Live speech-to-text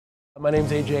My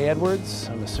name's AJ Edwards.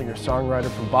 I'm a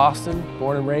singer-songwriter from Boston,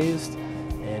 born and raised,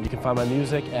 and you can find my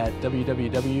music at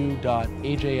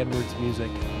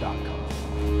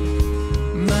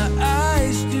www.ajedwardsmusic.com. My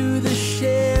eyes do the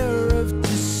share of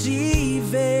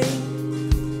deceiving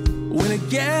when I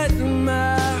get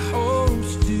my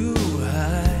hopes too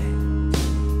high.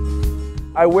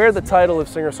 I wear the title of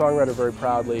singer-songwriter very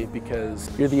proudly because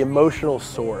you're the emotional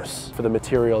source for the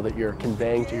material that you're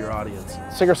conveying to your audience.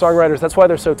 Singer-songwriters, that's why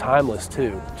they're so timeless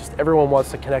too. Just everyone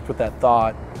wants to connect with that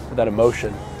thought, with that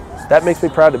emotion. That makes me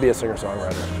proud to be a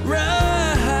singer-songwriter.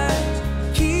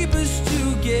 Right, keep us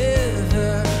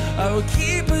together, I will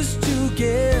keep us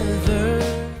together.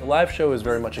 The live show is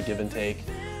very much a give and take.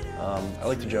 I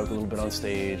like to joke a little bit on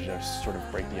stage, I just sort of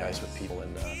break the ice with people,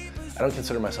 and I don't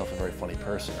consider myself a very funny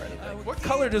person or anything. What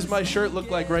color does my shirt look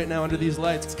like right now under these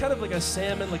lights? It's kind of like a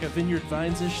salmon, like a Vineyard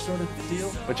Vines-ish sort of deal.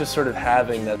 But just sort of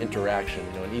having that interaction,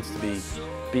 it needs to be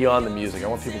beyond the music. I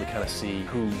want people to kind of see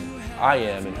who I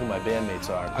am and who my bandmates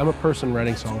are. I'm a person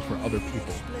writing songs for other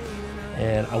people.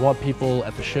 And I want people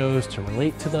at the shows to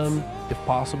relate to them, if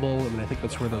possible. I think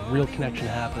that's where the real connection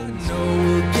happens. No,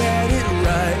 we'll get it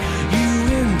right, you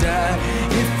and I,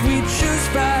 if we just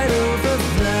fight over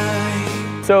fly.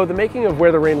 So the making of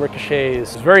Where the Rain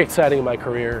Ricochets is very exciting in my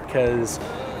career because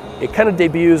it kind of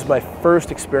debuts my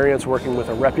first experience working with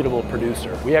a reputable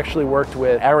producer. We actually worked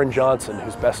with Aaron Johnson,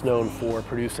 who's best known for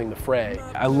producing The Fray.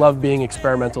 I love being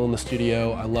experimental in the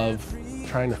studio. I love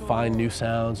trying to find new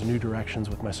sounds, new directions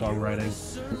with my songwriting.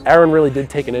 Aaron really did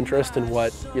take an interest in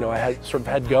what I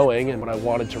had going and what I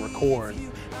wanted to record.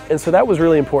 And so that was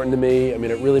really important to me.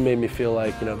 It really made me feel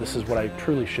like this is what I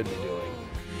truly should be doing.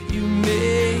 You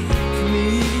make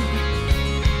me,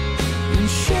 and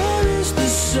sure as the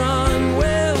sun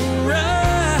will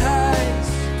rise,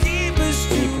 keep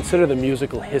us When you consider the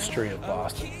musical history of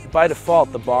Boston, by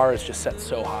default the bar is just set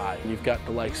so high. You've got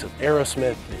the likes of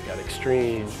Aerosmith, you've got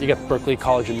Extreme, you got Berklee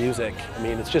College of Music.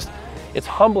 It's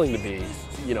humbling to be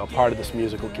part of this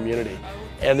musical community.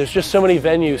 And there's just so many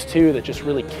venues too that just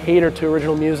really cater to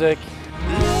original music.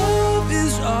 Love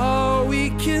is all we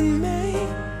can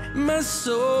make. My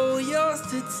soul yours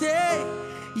to take.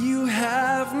 You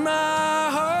have my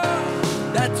heart.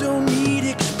 That don't need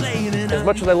explaining. As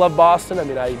much as I love Boston,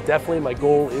 my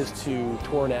goal is to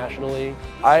tour nationally.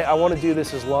 I want to do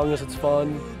this as long as it's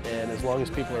fun and as long as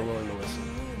people are willing to listen.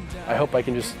 I hope I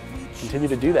can just continue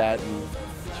to do that and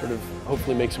sort of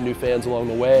hopefully make some new fans along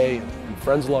the way, and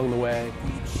friends along the way,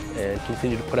 and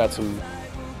continue to put out some,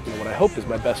 what I hope is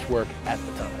my best work at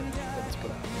the time.